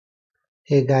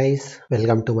Hey guys,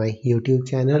 welcome to my YouTube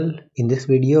channel. In this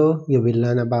video, you will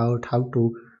learn about how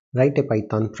to write a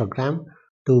Python program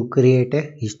to create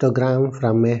a histogram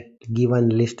from a given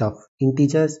list of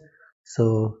integers.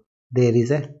 So there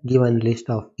is a given list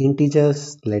of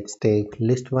integers. Let's take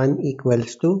list 1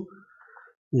 equals to,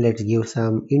 let's give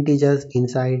some integers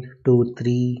inside 2,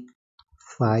 3,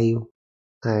 5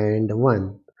 and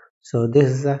 1. So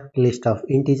this is a list of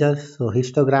integers. So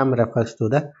histogram refers to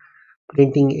the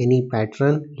printing any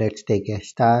pattern. Let's take a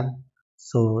star.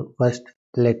 So first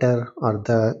letter or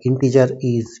the integer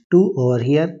is 2 over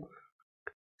here,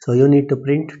 so you need to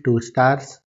print 2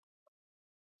 stars,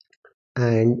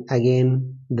 and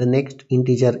again the next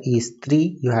integer is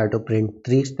 3, you have to print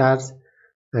 3 stars,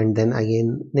 and then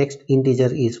again next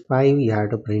integer is 5, you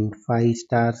have to print 5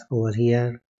 stars over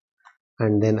here,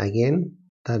 and then again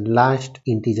the last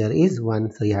integer is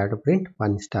 1, so you have to print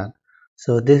 1 star.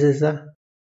 So this is a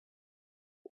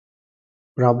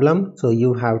problem, so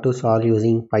you have to solve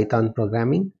using Python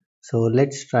programming. So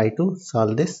let's try to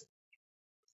solve this.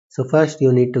 So first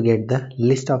you need to get the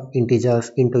list of integers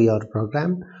into your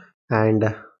program,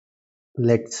 and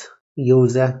let's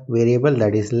use a variable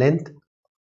that is length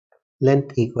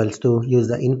equals to, use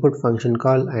the input function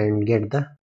call and get the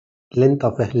length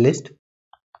of a list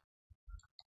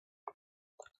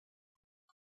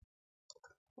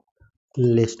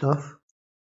of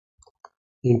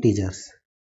integers.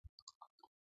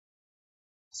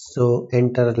 So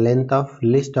enter length of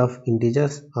list of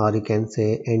integers, or you can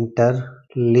say enter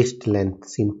list length,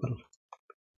 simple.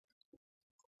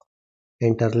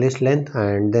 Enter list length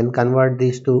and then convert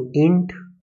this to int.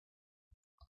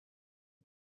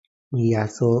 Yeah,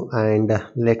 so and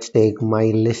let's take my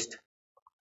list,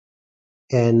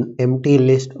 an empty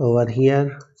list over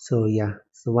here. So yeah,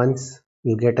 so once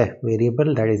you get a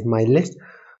variable that is my list,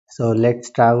 so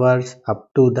let's traverse up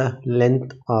to the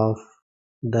length of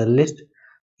the list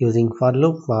using for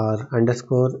loop for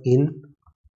underscore in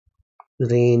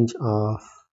range of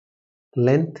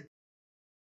length.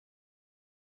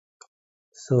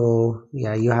 So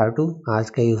yeah, you have to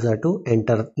ask a user to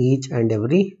enter each and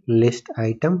every list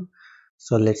item.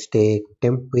 So let's take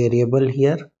temp variable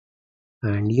here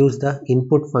and use the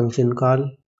input function call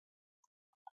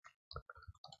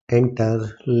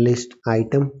enter list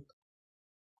item.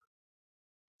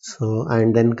 So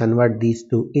and then convert these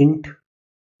to int,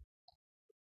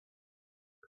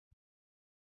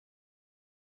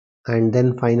 and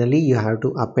then finally you have to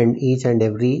append each and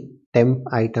every temp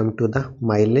item to the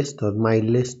my list or my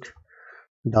list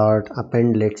dot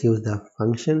append. Let's use the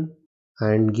function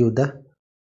and give the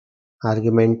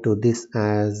argument to this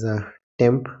as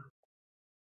temp.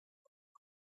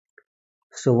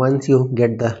 So once you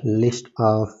get the list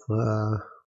of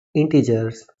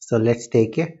integers, so let's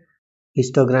take a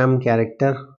histogram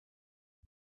character.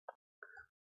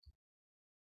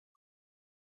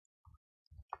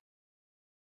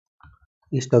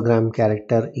 Histogram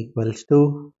character equals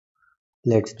to,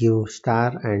 let's give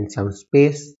star and some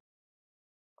space.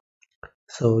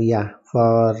 So yeah,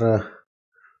 for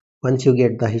once you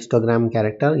get the histogram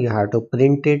character, you have to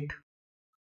print it.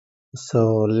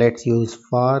 So let's use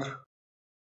for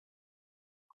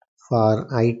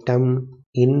item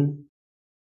in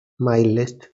my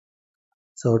list.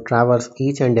 So traverse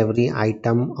each and every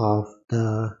item of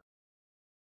the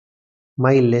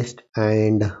my list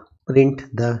and print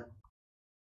the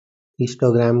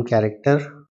histogram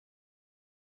character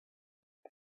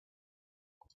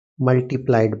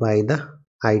multiplied by the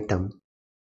item.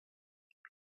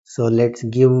 So let's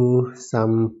give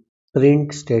some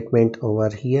print statement over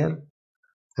here,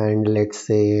 and let's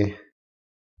say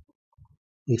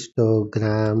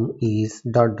histogram is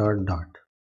dot dot dot.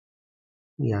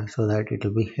 Yeah, so that it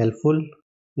will be helpful.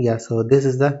 Yeah, so this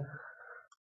is the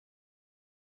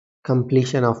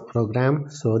completion of program.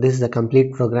 So this is the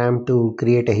complete program to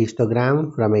create a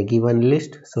histogram from a given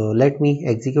list. So let me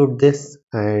execute this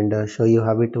and show you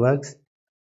how it works.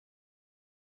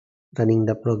 Running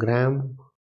the program.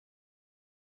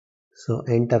 So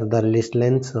enter the list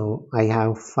length. So I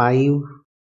have 5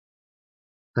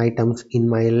 items in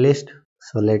my list.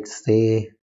 So let's say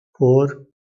 4,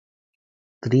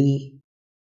 3,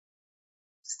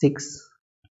 6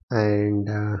 and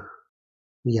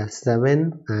yeah,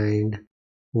 7 and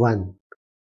 1.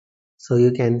 So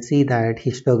you can see that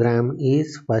histogram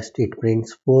is, first it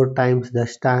prints 4 times the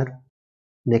star,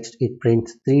 next it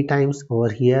prints 3 times over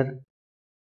here,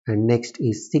 and next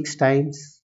is 6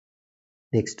 times,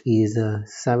 next is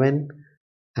 7,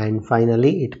 and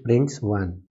finally it prints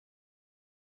 1.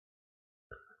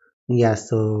 Yeah,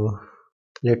 so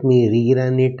let me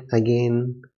rerun it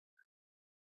again.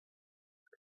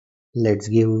 Let's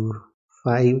give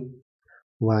 5,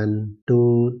 1,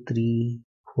 2, 3,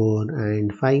 4,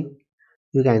 and 5.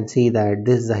 You can see that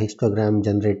this is a histogram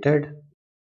generated.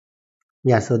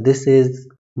 Yeah, so this is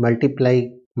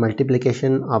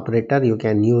multiplication operator you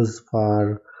can use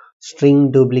for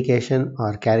string duplication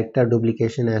or character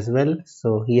duplication as well.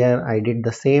 So here I did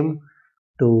the same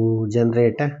to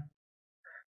generate a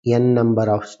n number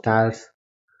of stars.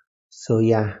 So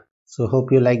yeah, so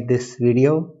hope you like this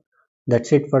video.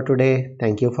 That's it for today.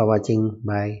 Thank you for watching.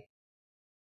 Bye.